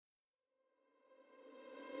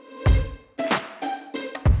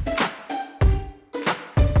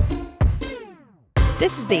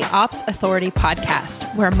This is the Ops Authority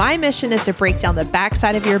podcast, where my mission is to break down the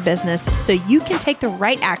backside of your business so you can take the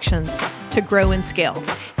right actions to grow and scale.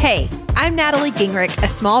 Hey, I'm Natalie Gingrich, a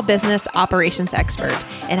small business operations expert,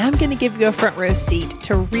 and I'm going to give you a front row seat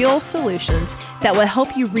to real solutions that will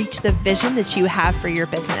help you reach the vision that you have for your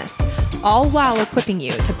business, all while equipping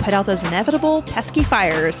you to put out those inevitable pesky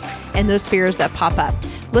fires and those fears that pop up.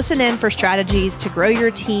 Listen in for strategies to grow your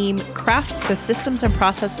team, craft the systems and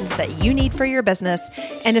processes that you need for your business,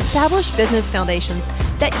 and establish business foundations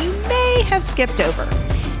that you may have skipped over.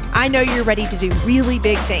 I know you're ready to do really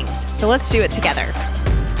big things, so let's do it together.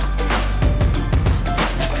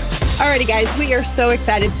 Alrighty, guys, we are so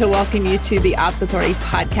excited to welcome you to the Ops Authority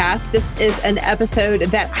podcast. This is an episode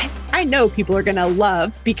that I know people are going to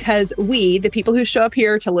love because we, the people who show up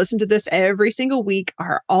here to listen to this every single week,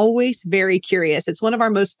 are always very curious. It's one of our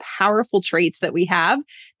most powerful traits that we have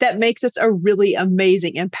that makes us a really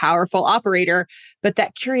amazing and powerful operator. But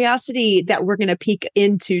that curiosity that we're going to peek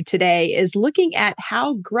into today is looking at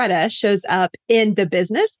how Greta shows up in the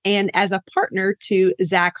business and as a partner to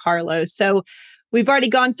Zach Harlow. So we've already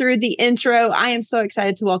gone through the intro. I am so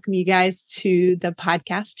excited to welcome you guys to the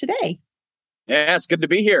podcast today. Yeah, it's good to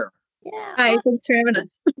be here. Yeah. Hi, thanks for having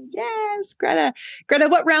us. Yes, Greta. Greta,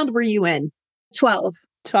 what round were you in? 12.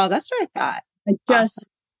 12. That's what I thought. I just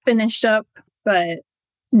finished up, but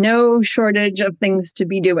no shortage of things to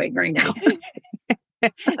be doing right now.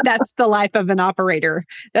 That's the life of an operator.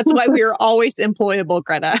 That's why we are always employable,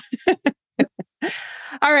 Greta.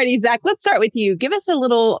 Alrighty, Zach, let's start with you. Give us a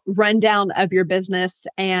little rundown of your business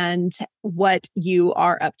and what you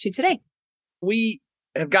are up to today. We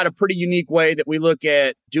have got a pretty unique way that we look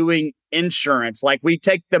at doing insurance. Like, we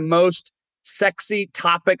take the most sexy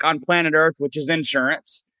topic on planet Earth, which is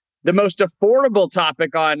insurance, the most affordable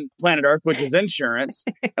topic on planet Earth, which is insurance.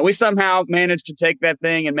 And we somehow managed to take that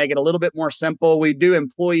thing and make it a little bit more simple. We do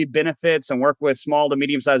employee benefits and work with small to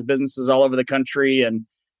medium-sized businesses all over the country and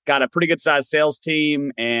got a pretty good sized sales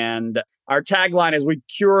team. And our tagline is we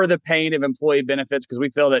cure the pain of employee benefits, because we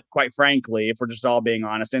feel that, quite frankly, if we're just all being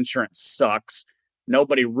honest, insurance sucks.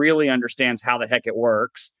 Nobody really understands how the heck it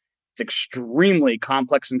works. It's extremely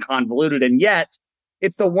complex and convoluted. And yet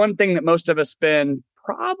it's the one thing that most of us spend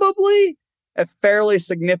probably a fairly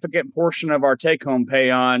significant portion of our take-home pay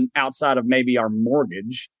on, outside of maybe our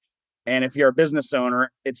mortgage. And if you're a business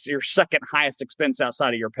owner, it's your second highest expense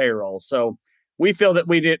outside of your payroll. So we feel that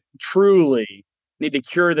we truly need to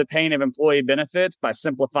cure the pain of employee benefits by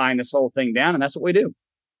simplifying this whole thing down. And that's what we do.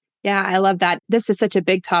 Yeah, I love that. This is such a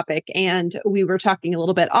big topic. And we were talking a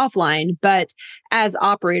little bit offline, but as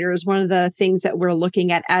operators, one of the things that we're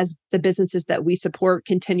looking at as the businesses that we support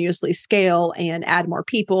continuously scale and add more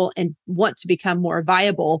people and want to become more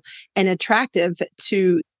viable and attractive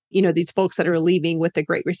to these folks that are leaving with the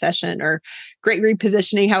Great Recession or Great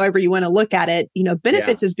Repositioning, however you want to look at it,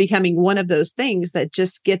 benefits is becoming one of those things that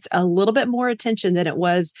just gets a little bit more attention than it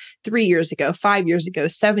was 3 years ago, 5 years ago,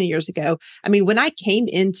 7 years ago. I mean, when I came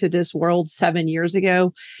into this world 7 years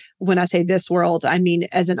ago, when I say this world, I mean,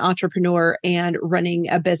 as an entrepreneur and running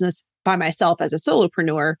a business by myself as a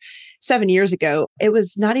solopreneur 7 years ago, it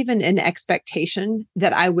was not even an expectation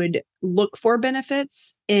that I would look for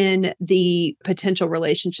benefits in the potential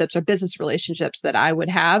relationships or business relationships that I would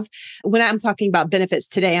have. When I'm talking about benefits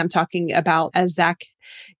today, I'm talking about, as Zach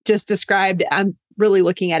just described, I'm really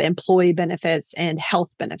looking at employee benefits and health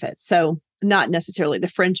benefits. So not necessarily the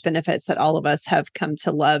fringe benefits that all of us have come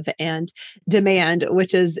to love and demand,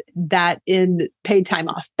 which is that in paid time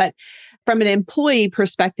off. But from an employee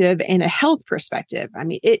perspective and a health perspective, I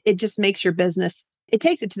mean, it just makes your business, it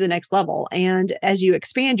takes it to the next level. And as you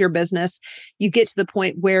expand your business, you get to the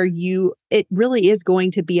point where it really is going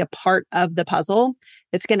to be a part of the puzzle.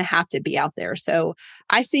 It's going to have to be out there. So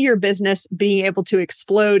I see your business being able to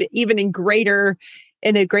explode even in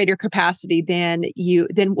a greater capacity than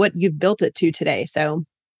what you've built it to today. So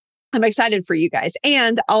I'm excited for you guys.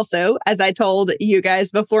 And also, as I told you guys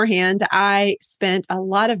beforehand, I spent a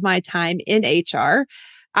lot of my time in HR.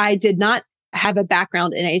 I did not have a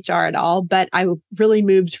background in HR at all, but I really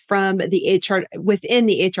moved from the HR, within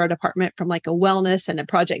the HR department, from like a wellness and a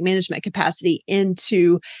project management capacity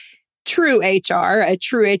into true HR, a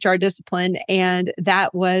true HR discipline, and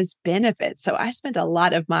that was benefits. So I spent a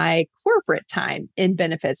lot of my corporate time in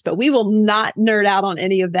benefits, but we will not nerd out on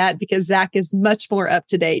any of that because Zach is much more up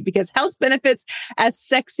to date, because health benefits, as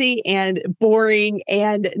sexy and boring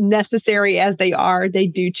and necessary as they are, they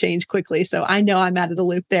do change quickly. So I know I'm out of the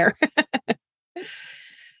loop there.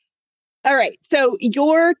 All right. So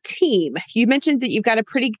your team, you mentioned that you've got a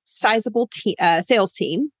pretty sizable sales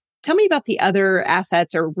team. Tell me about the other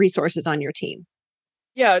assets or resources on your team.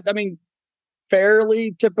 Yeah, I mean,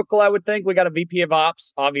 fairly typical, I would think. We got a VP of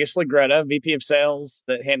Ops, obviously Greta, VP of Sales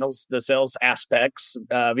that handles the sales aspects,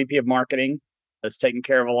 VP of Marketing that's taking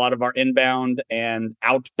care of a lot of our inbound and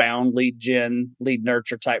outbound lead gen, lead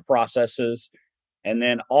nurture type processes, and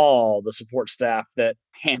then all the support staff that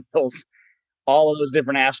handles all of those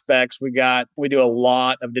different aspects. We do a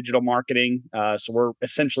lot of digital marketing. So we're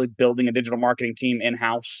essentially building a digital marketing team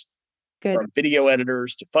in-house. Good. From video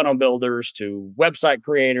editors to funnel builders to website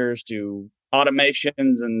creators to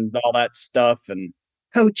automations and all that stuff, and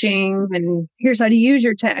coaching, and here's how to use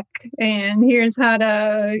your tech, and here's how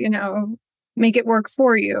to, make it work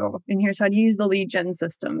for you, and here's how to use the lead gen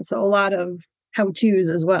system. So a lot of how-tos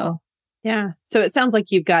as well. Yeah. So it sounds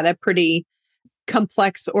like you've got a pretty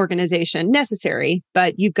complex organization necessary,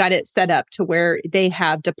 but you've got it set up to where they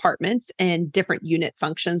have departments and different unit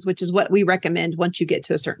functions, which is what we recommend once you get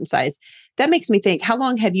to a certain size. That makes me think, how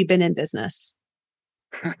long have you been in business?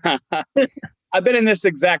 I've been in this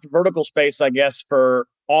exact vertical space, I guess, for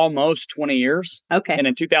almost 20 years. Okay. And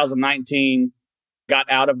in 2019, got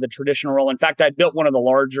out of the traditional role. In fact, I built one of the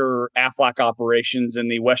larger Aflac operations in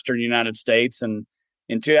the Western United States. And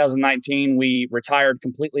in 2019, we retired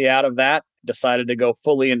completely out of that, decided to go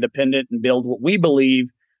fully independent and build what we believe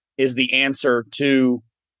is the answer to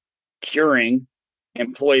curing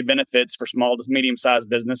employee benefits for small to medium-sized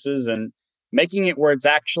businesses and making it where it's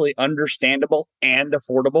actually understandable and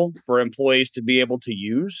affordable for employees to be able to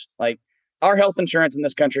use. Like, our health insurance in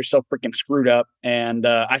this country is so freaking screwed up. And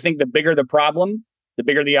I think the bigger the problem, the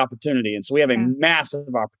bigger the opportunity. And so we have a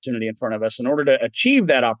massive opportunity in front of us. In order to achieve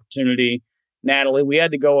that opportunity, Natalie, I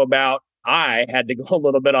had to go a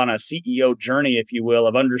little bit on a CEO journey, if you will,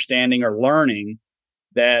 of understanding or learning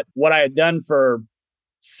that what I had done for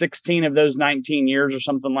 16 of those 19 years or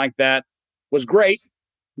something like that was great,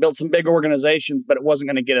 built some big organizations, but it wasn't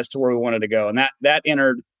going to get us to where we wanted to go. And that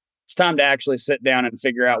entered, it's time to actually sit down and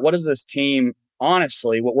figure out, what is this team?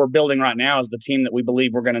 Honestly, what we're building right now is the team that we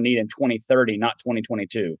believe we're going to need in 2030, not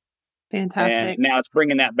 2022. Fantastic. And now it's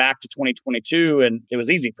bringing that back to 2022. And it was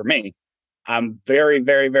easy for me. I'm very,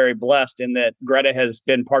 very, very blessed in that Greta has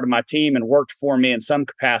been part of my team and worked for me in some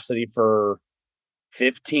capacity for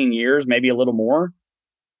 15 years, maybe a little more.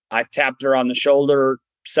 I tapped her on the shoulder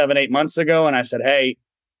 7-8 months ago and I said, hey,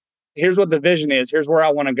 here's what the vision is. Here's where I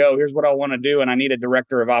want to go. Here's what I want to do. And I need a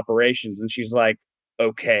director of operations. And she's like,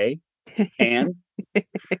 okay. And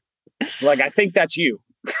like, I think that's you.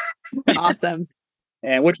 Awesome.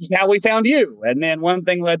 And which is how we found you. And then one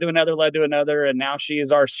thing led to another. And now she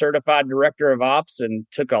is our certified director of ops and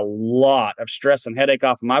took a lot of stress and headache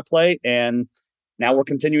off of my plate. And now we're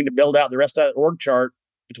continuing to build out the rest of the org chart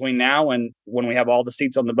between now and when we have all the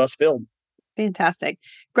seats on the bus filled. Fantastic.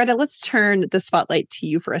 Greta, let's turn the spotlight to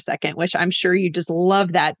you for a second, which I'm sure you just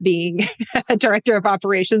love that being a director of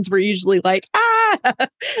operations. We're usually like,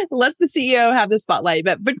 let the CEO have the spotlight.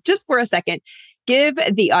 But just for a second, give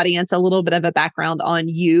the audience a little bit of a background on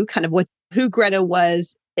you, kind of who Greta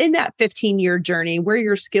was in that 15-year journey, where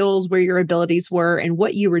your skills, where your abilities were, and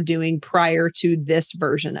what you were doing prior to this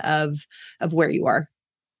version of where you are.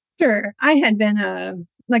 Sure. I had been a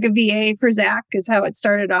VA for Zach is how it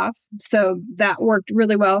started off. So that worked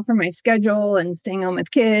really well for my schedule and staying home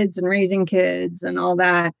with kids and raising kids and all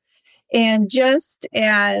that. And just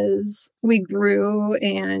as we grew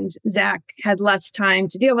and Zach had less time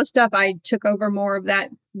to deal with stuff, I took over more of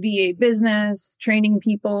that VA business, training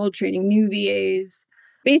people, training new VAs,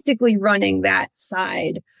 basically running that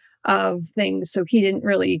side of things. So he didn't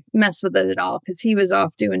really mess with it at all because he was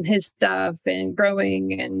off doing his stuff and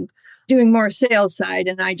growing and doing more sales side.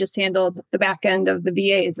 And I just handled the back end of the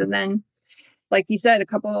VAs. And then, like you said,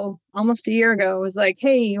 almost a year ago, was like,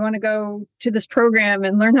 hey, you want to go to this program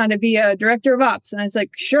and learn how to be a director of ops? And I was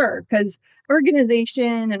like, sure, because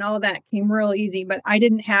organization and all of that came real easy, but I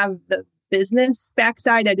didn't have the business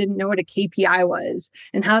backside. I didn't know what a KPI was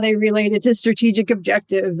and how they related to strategic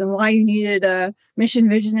objectives and why you needed a mission,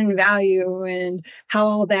 vision, and value and how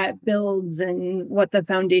all that builds and what the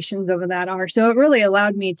foundations of that are. So it really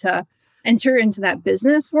allowed me to enter into that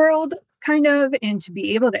business world kind of, and to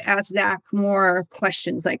be able to ask Zach more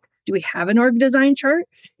questions like, do we have an org design chart?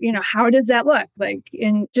 How does that look like?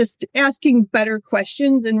 And just asking better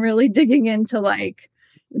questions and really digging into like,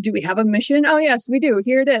 do we have a mission? Oh, yes, we do.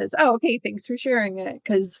 Here it is. Oh, okay. Thanks for sharing it.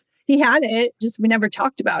 Because he had it, just we never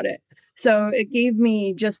talked about it. So it gave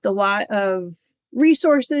me just a lot of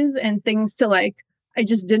resources and things to like, I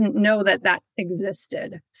just didn't know that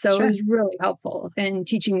existed. So It was really helpful in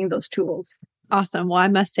teaching me those tools. Awesome. Well, I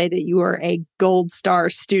must say that you were a gold star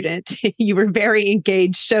student. You were very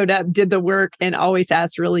engaged, showed up, did the work, and always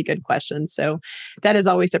asked really good questions. So that is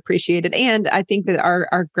always appreciated. And I think that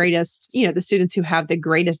our greatest, the students who have the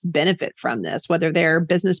greatest benefit from this, whether they're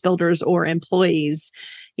business builders or employees,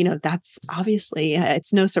 that's obviously,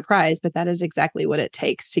 it's no surprise, but that is exactly what it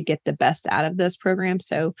takes to get the best out of this program.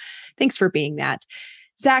 So thanks for being that.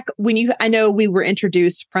 Zach, I know we were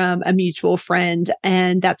introduced from a mutual friend,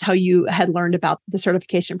 and that's how you had learned about the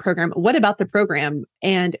certification program. What about the program?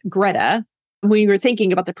 And Greta, when you were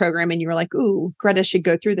thinking about the program and you were like, ooh, Greta should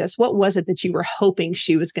go through this, what was it that you were hoping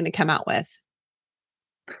she was going to come out with?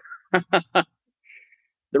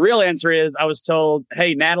 The real answer is I was told,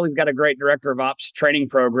 hey, Natalie's got a great director of ops training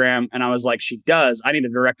program. And I was like, she does. I need a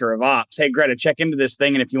director of ops. Hey, Greta, check into this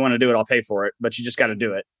thing. And if you want to do it, I'll pay for it. But you just got to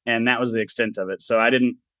do it. And that was the extent of it. So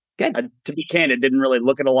to be candid, didn't really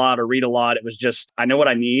look at a lot or read a lot. It was just, I know what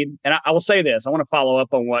I need. And I will say this, I want to follow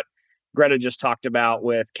up on what Greta just talked about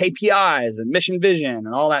with KPIs and mission vision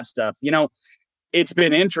and all that stuff. It's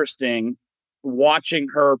been interesting watching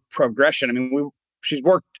her progression. I mean, she's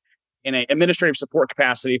worked in an administrative support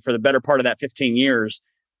capacity for the better part of that 15 years,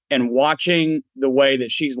 and watching the way that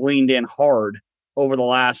she's leaned in hard over the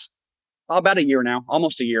last about a year now,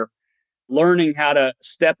 almost a year, learning how to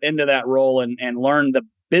step into that role and learn the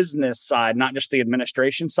business side, not just the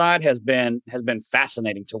administration side, has been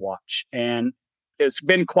fascinating to watch. And it's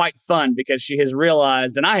been quite fun because she has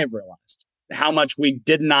realized, and I have realized, how much we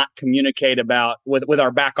did not communicate about with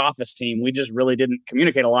our back office team. We just really didn't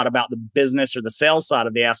communicate a lot about the business or the sales side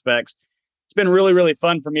of the aspects. It's been really, really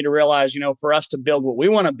fun for me to realize, for us to build what we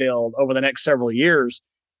want to build over the next several years,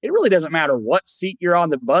 it really doesn't matter what seat you're on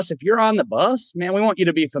the bus. If you're on the bus, man, we want you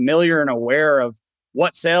to be familiar and aware of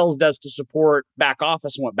what sales does to support back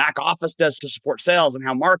office and what back office does to support sales and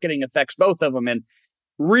how marketing affects both of them. And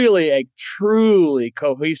really a truly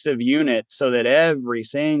cohesive unit so that every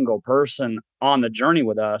single person on the journey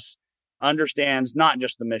with us understands not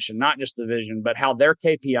just the mission, not just the vision, but how their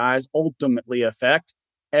KPIs ultimately affect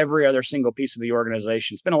every other single piece of the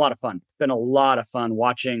organization. It's been a lot of fun. It's been a lot of fun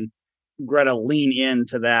watching Greta lean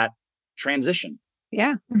into that transition.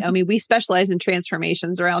 Yeah. I mean, we specialize in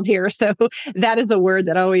transformations around here. So that is a word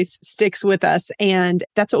that always sticks with us. And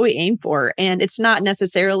that's what we aim for. And it's not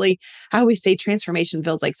necessarily, I always say transformation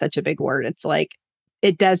feels like such a big word. It's like,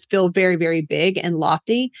 it does feel very, very big and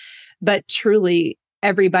lofty, but truly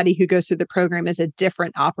everybody who goes through the program is a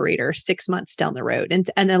different operator 6 months down the road.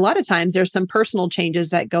 And a lot of times there's some personal changes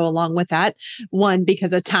that go along with that. One,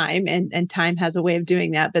 because of time, and time has a way of doing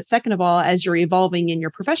that. But second of all, as you're evolving in your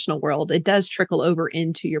professional world, it does trickle over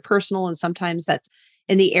into your personal. And sometimes that's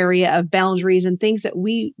in the area of boundaries and things that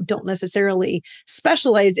we don't necessarily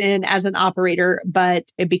specialize in as an operator, but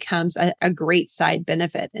it becomes a great side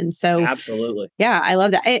benefit. And so, absolutely. Yeah, I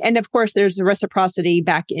love that. And of course, there's the reciprocity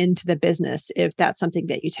back into the business if that's something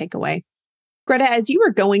that you take away. Greta, as you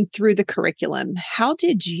were going through the curriculum, how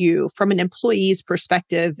did you, from an employee's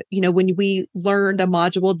perspective, when we learned a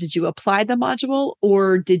module, did you apply the module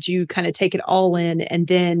or did you kind of take it all in and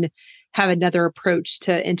then have another approach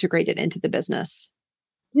to integrate it into the business?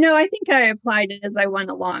 No, I think I applied it as I went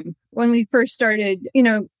along. When we first started,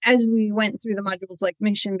 as we went through the modules like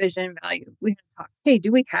mission, vision, and value, we had to talk, hey,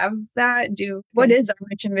 do we have that? What is our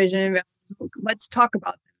mission, vision, and values? Let's talk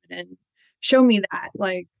about that and show me that.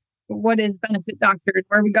 Like, what is Benefit Doctors?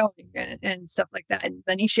 Where are we going? And stuff like that. And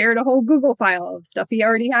then he shared a whole Google file of stuff he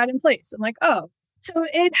already had in place. I'm like, oh. So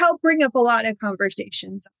it helped bring up a lot of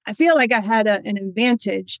conversations. I feel like I had an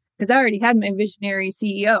advantage because I already had my visionary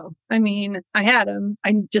CEO. I mean, I had him.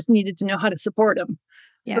 I just needed to know how to support him.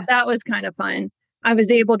 Yes. So that was kind of fun. I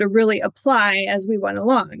was able to really apply as we went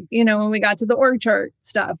along, when we got to the org chart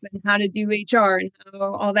stuff and how to do HR and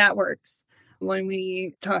how all that works. When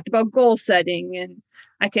we talked about goal setting, and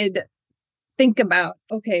I could think about,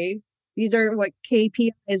 okay, these are what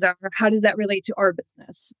KPIs are. How does that relate to our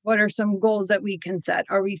business? What are some goals that we can set?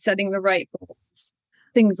 Are we setting the right goals?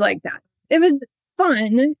 Things like that. It was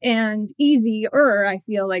fun and easier, I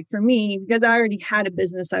feel like, for me, because I already had a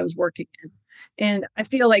business I was working in. And I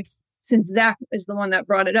feel like since Zach is the one that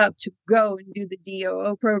brought it up to go and do the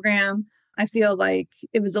DOO program, I feel like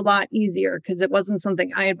it was a lot easier because it wasn't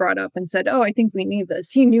something I had brought up and said, oh, I think we need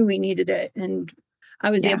this. He knew we needed it. And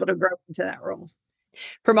I was able to grow into that role.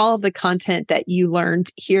 From all of the content that you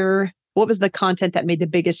learned here, what was the content that made the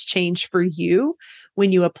biggest change for you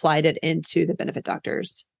when you applied it into the Benefit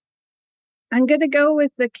Doctors? I'm going to go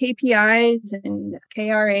with the KPIs and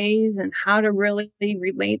KRAs and how to really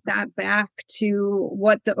relate that back to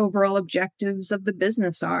what the overall objectives of the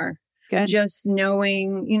business are. Good. Just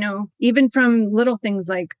knowing, even from little things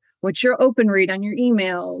like, what's your open rate on your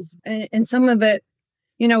emails, and some of it,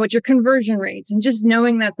 what's your conversion rates, and just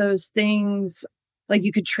knowing that those things, like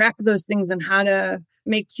you could track those things and how to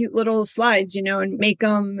make cute little slides, and make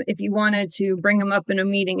them, if you wanted to bring them up in a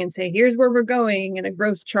meeting and say, here's where we're going in a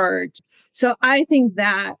growth chart. So I think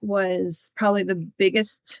that was probably the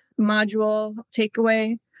biggest module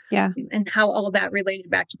takeaway. Yeah. And how all that related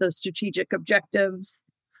back to those strategic objectives,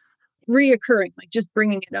 reoccurring, like just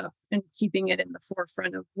bringing it up and keeping it in the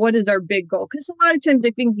forefront of what is our big goal. Because a lot of times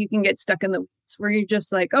I think you can get stuck in the weeds where you're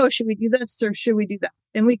just like, oh, should we do this or should we do that?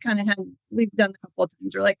 And we've done a couple of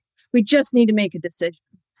times. We're like, we just need to make a decision,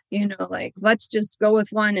 like let's just go with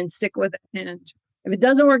one and stick with it. And if it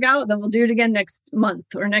doesn't work out, then we'll do it again next month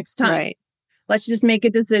or next time. Right. Let's just make a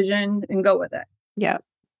decision and go with it. Yeah.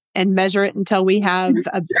 And measure it until we have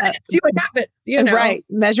see what happens. Right.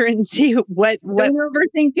 Measure it and see what. Don't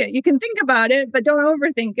overthink it. You can think about it, but don't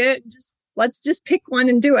overthink it. Let's just pick one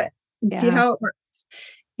and do it and see how it works.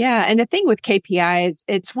 Yeah. And the thing with KPIs,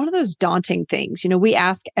 it's one of those daunting things. We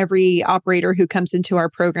ask every operator who comes into our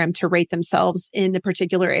program to rate themselves in the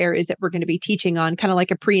particular areas that we're going to be teaching on, kind of like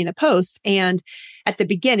a pre and a post. And at the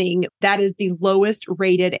beginning, that is the lowest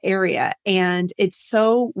rated area. And it's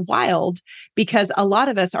so wild because a lot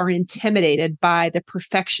of us are intimidated by the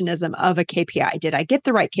perfectionism of a KPI. Did I get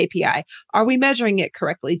the right KPI? Are we measuring it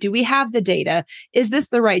correctly? Do we have the data? Is this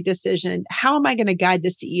the right decision? How am I going to guide the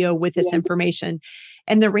CEO with this information?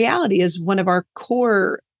 And the reality is one of our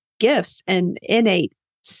core gifts and innate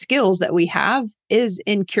skills that we have is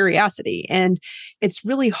in curiosity. And it's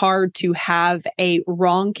really hard to have a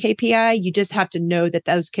wrong KPI. You just have to know that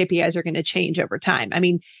those KPIs are going to change over time. I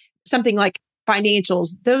mean, something like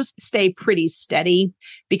financials, those stay pretty steady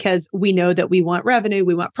because we know that we want revenue,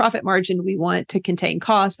 we want profit margin, we want to contain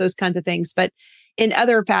costs, those kinds of things. But in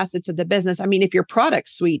other facets of the business, I mean, if your product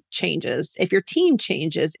suite changes, if your team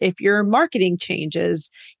changes, if your marketing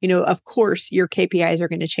changes, of course, your KPIs are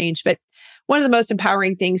going to change. But one of the most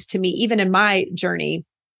empowering things to me, even in my journey,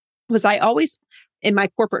 was in my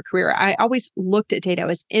corporate career, I always looked at data. I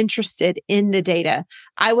was interested in the data.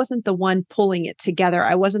 I wasn't the one pulling it together.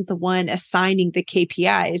 I wasn't the one assigning the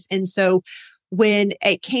KPIs. And so when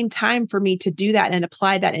it came time for me to do that and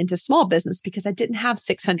apply that into small business, because I didn't have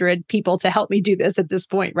 600 people to help me do this at this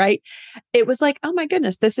point, right? It was like, oh my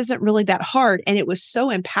goodness, this isn't really that hard. And it was so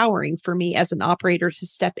empowering for me as an operator to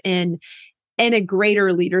step in a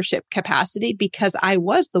greater leadership capacity because I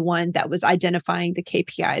was the one that was identifying the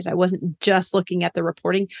KPIs. I wasn't just looking at the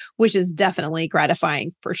reporting, which is definitely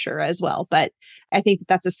gratifying for sure as well. But I think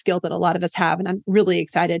that's a skill that a lot of us have. And I'm really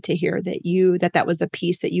excited to hear that that was the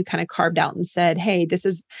piece that you kind of carved out and said, hey, this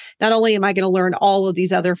is not only am I going to learn all of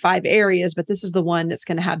these other 5 areas, but this is the one that's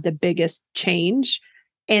going to have the biggest change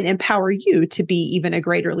and empower you to be even a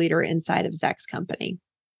greater leader inside of Zach's company.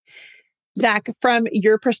 Zach, from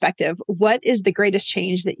your perspective, what is the greatest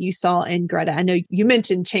change that you saw in Greta? I know you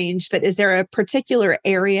mentioned change, but is there a particular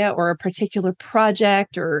area or a particular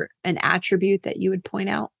project or an attribute that you would point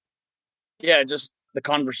out? Yeah, just the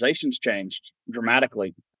conversations changed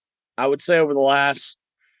dramatically. I would say over the last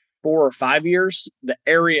 4 or 5 years, the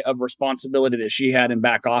area of responsibility that she had in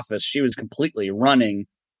back office, she was completely running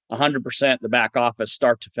 100% the back office,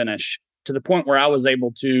 start to finish, to the point where I was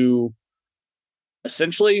able to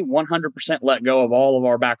essentially 100% let go of all of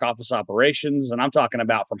our back office operations. And I'm talking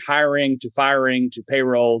about from hiring to firing to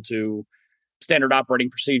payroll to standard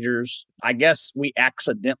operating procedures. I guess we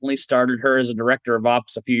accidentally started her as a director of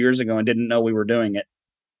ops a few years ago and didn't know we were doing it.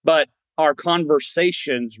 But our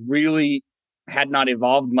conversations really had not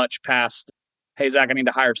evolved much past, hey, Zach, I need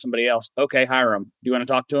to hire somebody else. Okay, hire him. Do you want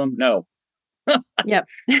to talk to him? No. Yep.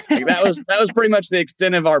 Like that was pretty much the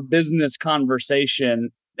extent of our business conversation.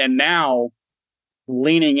 And now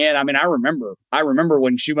leaning in, I mean, I remember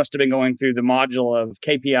when she must have been going through the module of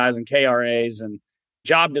KPIs and KRAs and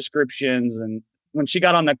job descriptions. And when she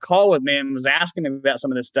got on the call with me and was asking me about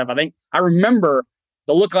some of this stuff, I remember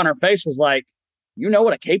the look on her face was like, you know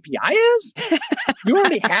what a KPI is? You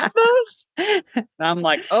already have those? And I'm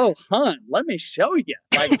like, oh, hun, let me show you.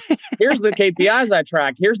 Like, here's the KPIs I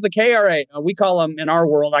track. Here's the KRA. We call them, in our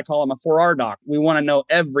world, I call them a 4R doc. We want to know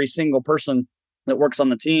every single person that works on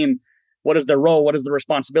the team. What is their role? What is the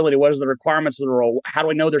responsibility? What is the requirements of the role? How do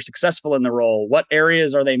we know they're successful in the role? What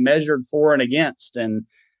areas are they measured for and against? And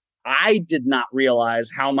I did not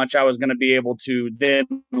realize how much I was going to be able to then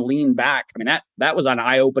lean back. I mean, that was an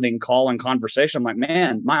eye-opening call and conversation. I'm like,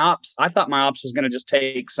 man, I thought my ops was going to just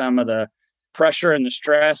take some of the pressure and the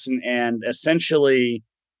stress and essentially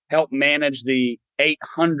help manage the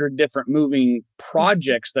 800 different moving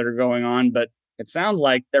projects that are going on. But It sounds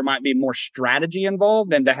like there might be more strategy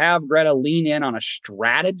involved, and to have Greta lean in on a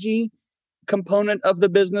strategy component of the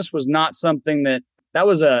business was not something that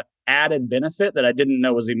was a added benefit that I didn't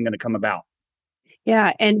know was even going to come about.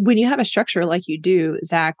 Yeah. And when you have a structure like you do,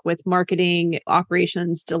 Zach, with marketing,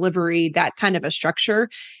 operations, delivery, that kind of a structure,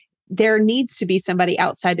 there needs to be somebody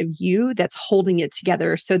outside of you that's holding it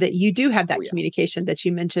together so that you do have that communication that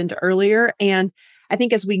you mentioned earlier. And I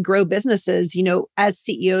think as we grow businesses, as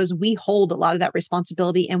CEOs, we hold a lot of that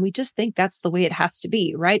responsibility and we just think that's the way it has to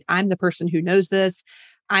be, right? I'm the person who knows this.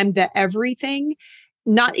 I'm the everything.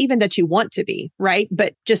 Not even that you want to be, right?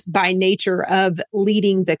 But just by nature of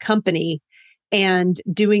leading the company and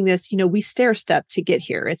doing this, we stair step to get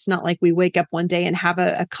here. It's not like we wake up one day and have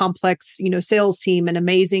a complex, sales team, an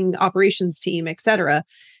amazing operations team, et cetera.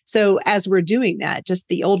 So as we're doing that, just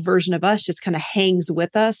the old version of us just kind of hangs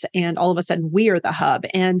with us. And all of a sudden we are the hub.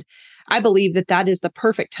 And I believe that is the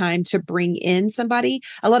perfect time to bring in somebody.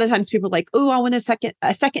 A lot of times people are like, oh, I want a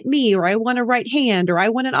second me, or I want a right hand, or I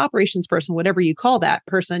want an operations person, whatever you call that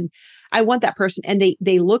person. I want that person. And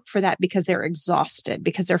they look for that because they're exhausted,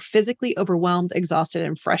 because they're physically overwhelmed, exhausted,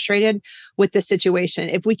 and frustrated with the situation.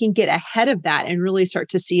 If we can get ahead of that and really start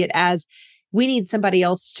to see it as we need somebody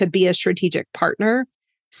else to be a strategic partner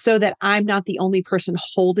so that I'm not the only person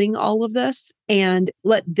holding all of this, and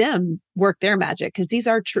let them work their magic. Because these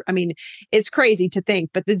are true. I mean, it's crazy to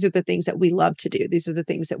think, but these are the things that we love to do. These are the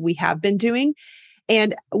things that we have been doing.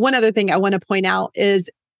 And one other thing I want to point out is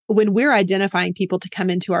when we're identifying people to come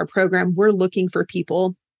into our program, we're looking for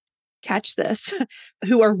people, catch this,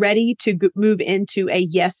 who are ready to move into a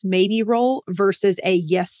yes, maybe role versus a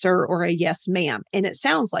yes, sir, or a yes, ma'am. And it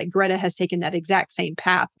sounds like Greta has taken that exact same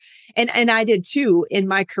path. And I did too in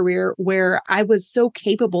my career, where I was so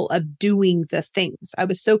capable of doing the things. I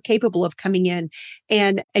was so capable of coming in.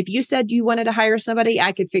 And if you said you wanted to hire somebody,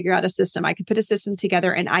 I could figure out a system. I could put a system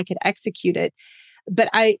together and I could execute it. But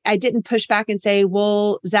I didn't push back and say,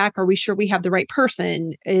 well, Zach, are we sure we have the right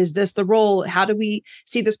person? Is this the role? How do we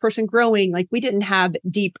see this person growing? Like, we didn't have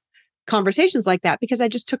deep conversations like that because I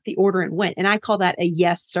just took the order and went. And I call that a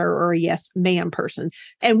yes, sir, or a yes, ma'am person.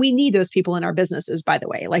 And we need those people in our businesses, by the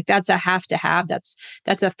way. Like, that's a have to have. That's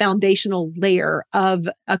a foundational layer of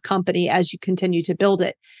a company as you continue to build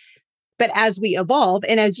it. But as we evolve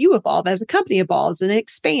and as you evolve, as the company evolves and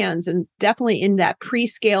expands, and definitely in that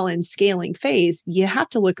pre-scale and scaling phase, you have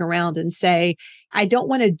to look around and say, I don't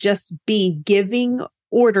want to just be giving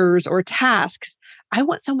orders or tasks. I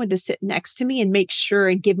want someone to sit next to me and make sure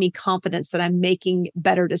and give me confidence that I'm making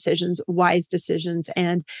better decisions, wise decisions.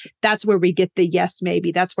 And that's where we get the yes,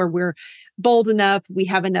 maybe. That's where we're bold enough. We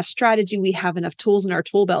have enough strategy. We have enough tools in our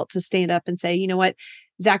tool belt to stand up and say, you know what,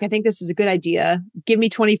 Zach, I think this is a good idea. Give me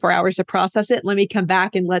 24 hours to process it. Let me come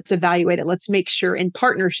back and let's evaluate it. Let's make sure in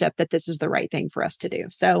partnership that this is the right thing for us to do.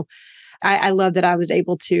 So I love that I was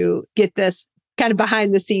able to get this kind of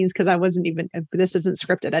behind the scenes, because this isn't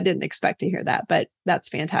scripted. I didn't expect to hear that, but that's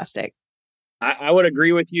fantastic. I would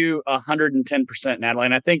agree with you 110%, Natalie.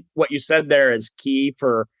 And I think what you said there is key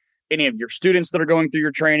for any of your students that are going through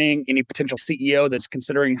your training, any potential CEO that's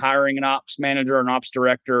considering hiring an ops manager or an ops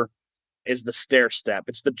director, is the stair step.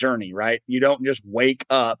 It's the journey, right? You don't just wake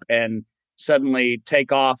up and suddenly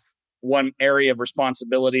take off one area of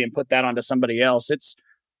responsibility and put that onto somebody else.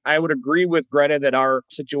 I would agree with Greta that our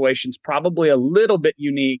situation's probably a little bit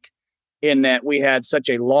unique in that we had such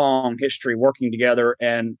a long history working together,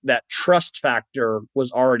 and that trust factor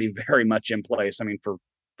was already very much in place. I mean, for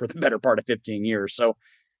the better part of 15 years. So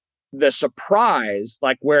the surprise,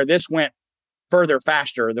 like where this went further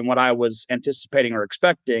faster than what I was anticipating or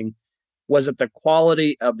expecting, was at the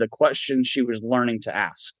quality of the questions she was learning to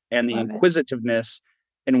ask and the inquisitiveness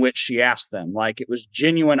in which she asked them. Like, it was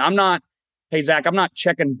genuine. Hey, Zach, I'm not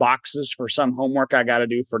checking boxes for some homework I got to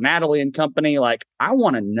do for Natalie and company. Like, I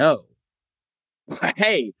want to know.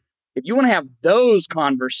 Hey, if you want to have those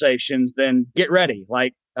conversations, then get ready.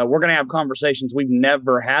 Like, we're going to have conversations we've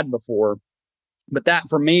never had before. But that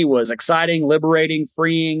for me was exciting, liberating,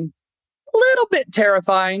 freeing, a little bit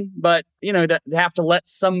terrifying, but, to have to let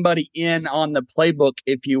somebody in on the playbook,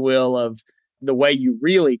 if you will, of the way you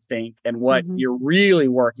really think and what you're really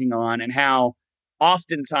working on, and how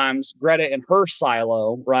oftentimes Greta in her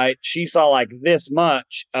silo, right, she saw like this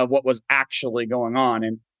much of what was actually going on.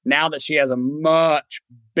 And now that she has a much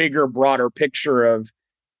bigger, broader picture of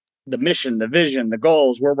the mission, the vision, the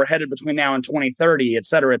goals, where we're headed between now and 2030, et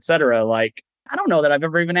cetera, like, I don't know that I've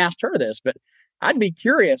ever even asked her this, but I'd be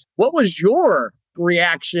curious. What was your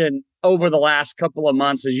reaction over the last couple of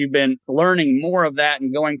months as you've been learning more of that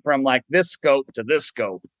and going from like this scope to this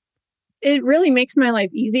scope? It really makes my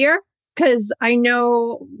life easier, because I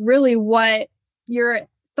know really what your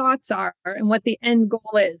thoughts are and what the end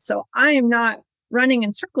goal is. So I am not running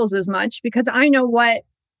in circles as much because I know what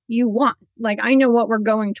you want. Like I know what we're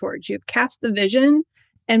going towards. You've cast the vision.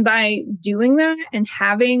 And by doing that and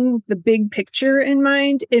having the big picture in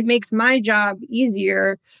mind, it makes my job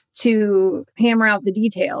easier to hammer out the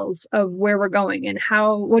details of where we're going and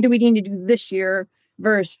what do we need to do this year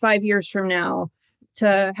versus 5 years from now,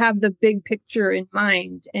 to have the big picture in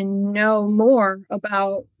mind and know more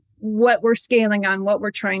about what we're scaling on, what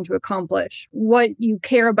we're trying to accomplish, what you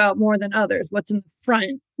care about more than others, what's in the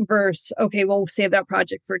front versus, okay, well, we'll save that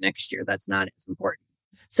project for next year. That's not as important.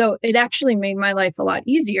 So it actually made my life a lot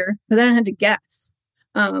easier because I didn't have to guess.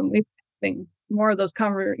 We've been more of those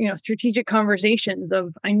strategic conversations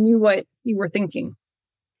of I knew what you were thinking.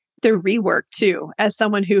 The rework too, as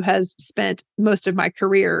someone who has spent most of my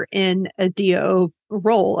career in a DO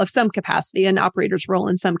role of some capacity, an operator's role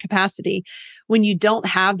in some capacity, when you don't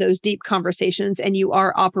have those deep conversations and you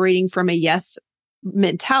are operating from a yes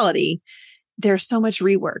mentality, there's so much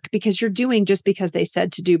rework because you're doing just because they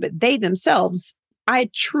said to do, but they themselves,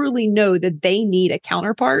 I truly know that they need a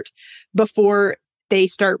counterpart before they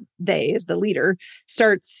as the leader,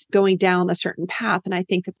 starts going down a certain path. And I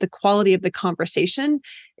think that the quality of the conversation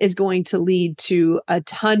is going to lead to a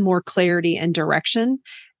ton more clarity and direction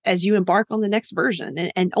as you embark on the next version.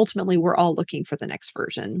 And ultimately, we're all looking for the next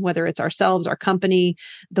version, whether it's ourselves, our company,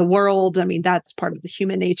 the world. I mean, that's part of the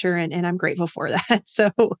human nature. And I'm grateful for that. So,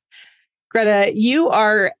 Greta, you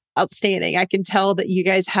are outstanding. I can tell that you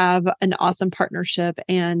guys have an awesome partnership,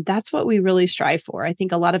 and that's what we really strive for. I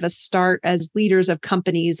think a lot of us start as leaders of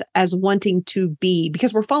companies as wanting to be,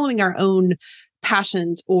 because we're following our own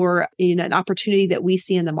passions or an opportunity that we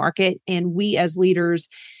see in the market. And we as leaders,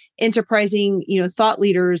 enterprising, thought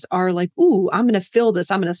leaders are like, ooh, I'm going to fill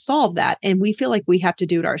this. I'm going to solve that. And we feel like we have to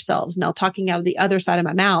do it ourselves. Now, talking out of the other side of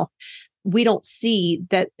my mouth, we don't see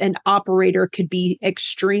that an operator could be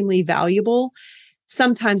extremely valuable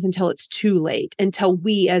sometimes until it's too late, until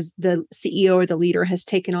we as the CEO or the leader has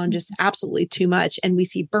taken on just absolutely too much. And we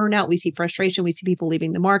see burnout, we see frustration, we see people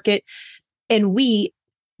leaving the market. And we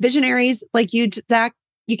visionaries like you, Zach,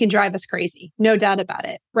 you can drive us crazy. No doubt about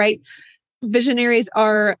it, right? Visionaries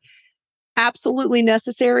are absolutely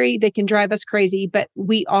necessary. They can drive us crazy, but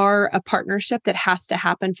we are a partnership that has to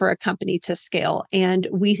happen for a company to scale. And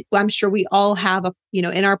I'm sure we all have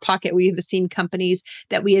in our pocket, we've seen companies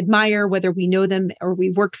that we admire, whether we know them or we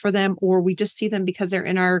worked for them, or we just see them because they're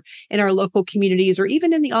in our local communities or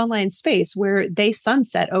even in the online space where they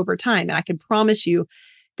sunset over time. And I can promise you,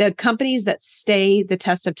 the companies that stay the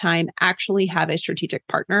test of time actually have a strategic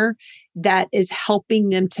partner that is helping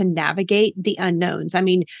them to navigate the unknowns. I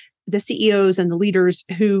mean, the CEOs and the leaders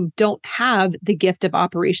who don't have the gift of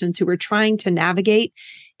operations, who are trying to navigate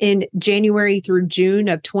in January through June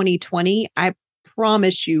of 2020, I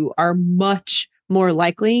promise you are much more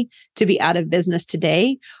likely to be out of business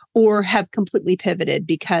today or have completely pivoted,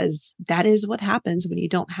 because that is what happens when you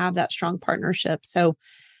don't have that strong partnership. So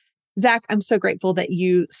Zach, I'm so grateful that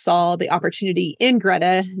you saw the opportunity in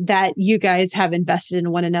Greta, that you guys have invested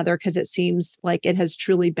in one another, because it seems like it has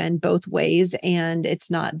truly been both ways. And it's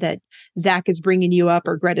not that Zach is bringing you up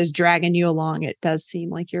or Greta's dragging you along. It does seem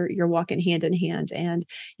like you're walking hand in hand, and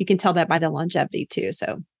you can tell that by the longevity too.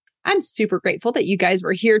 So I'm super grateful that you guys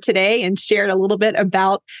were here today and shared a little bit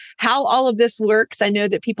about how all of this works. I know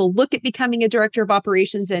that people look at becoming a director of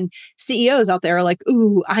operations, and CEOs out there are like,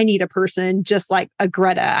 ooh, I need a person just like a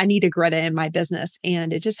Greta. I need a Greta in my business.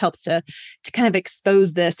 And it just helps to kind of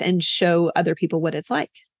expose this and show other people what it's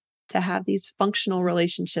like to have these functional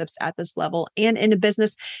relationships at this level. And in a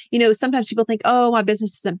business, sometimes people think, oh, my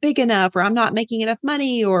business isn't big enough, or I'm not making enough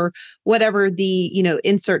money, or whatever the,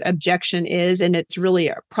 insert objection is. And it's really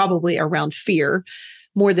probably around fear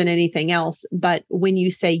more than anything else. But when you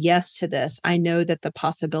say yes to this, I know that the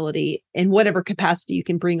possibility in whatever capacity you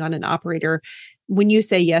can bring on an operator, when you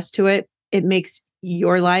say yes to it, it makes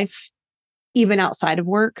your life, even outside of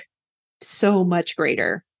work, so much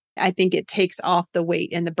greater. I think it takes off the weight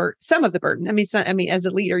and the burden, some of the burden. I mean, as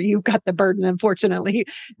a leader, you've got the burden. Unfortunately,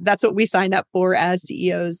 that's what we signed up for as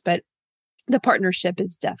CEOs. But the partnership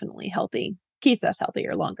is definitely healthy, keeps us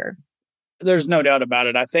healthier longer. There's no doubt about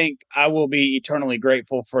it. I think I will be eternally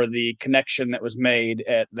grateful for the connection that was made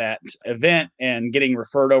at that event and getting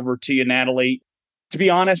referred over to you, Natalie. To be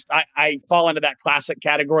honest, I fall into that classic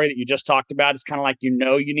category that you just talked about. It's kind of like, you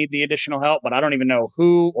need the additional help, but I don't even know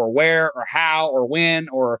who or where or how or when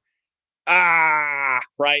or,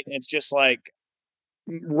 right? It's just like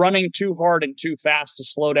running too hard and too fast to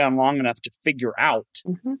slow down long enough to figure out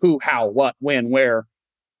who, how, what, when, where.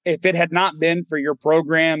 if it had not been for your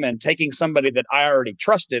program and taking somebody that I already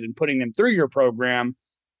trusted and putting them through your program,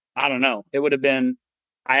 I don't know. It would have been,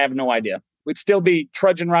 I have no idea. We'd still be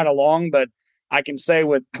trudging right along, but I can say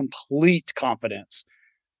with complete confidence,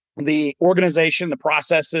 the organization, the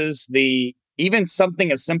processes, even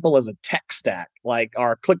something as simple as a tech stack, like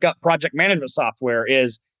our ClickUp project management software,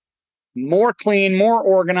 is more clean, more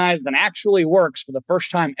organized than actually works for the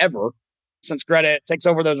first time ever since Greta takes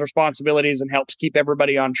over those responsibilities and helps keep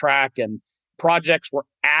everybody on track. And projects were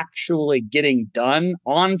actually getting done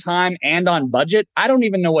on time and on budget. I don't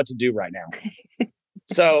even know what to do right now.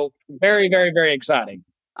 So very, very, very exciting.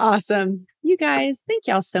 Awesome. You guys, thank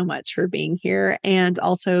y'all so much for being here. And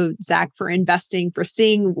also Zach for investing, for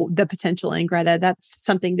seeing the potential in Greta. That's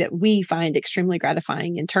something that we find extremely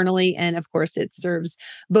gratifying internally. And of course, it serves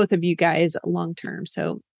both of you guys long term.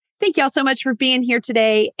 So thank y'all so much for being here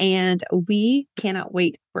today. And we cannot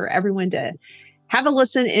wait for everyone to have a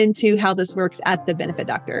listen into how this works at the Benefit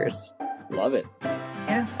Doctors. Love it.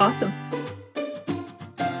 Yeah, awesome.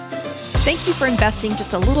 Thank you for investing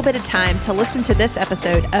just a little bit of time to listen to this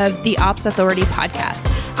episode of the Ops Authority podcast.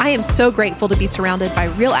 I am so grateful to be surrounded by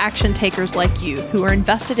real action takers like you who are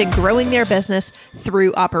invested in growing their business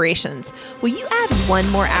through operations. Will you add one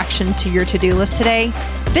more action to your to-do list today?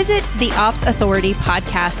 Visit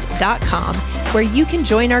theopsauthoritypodcast.com, where you can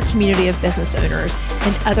join our community of business owners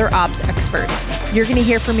and other ops experts. You're going to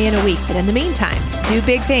hear from me in a week, but in the meantime, do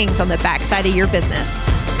big things on the backside of your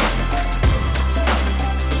business.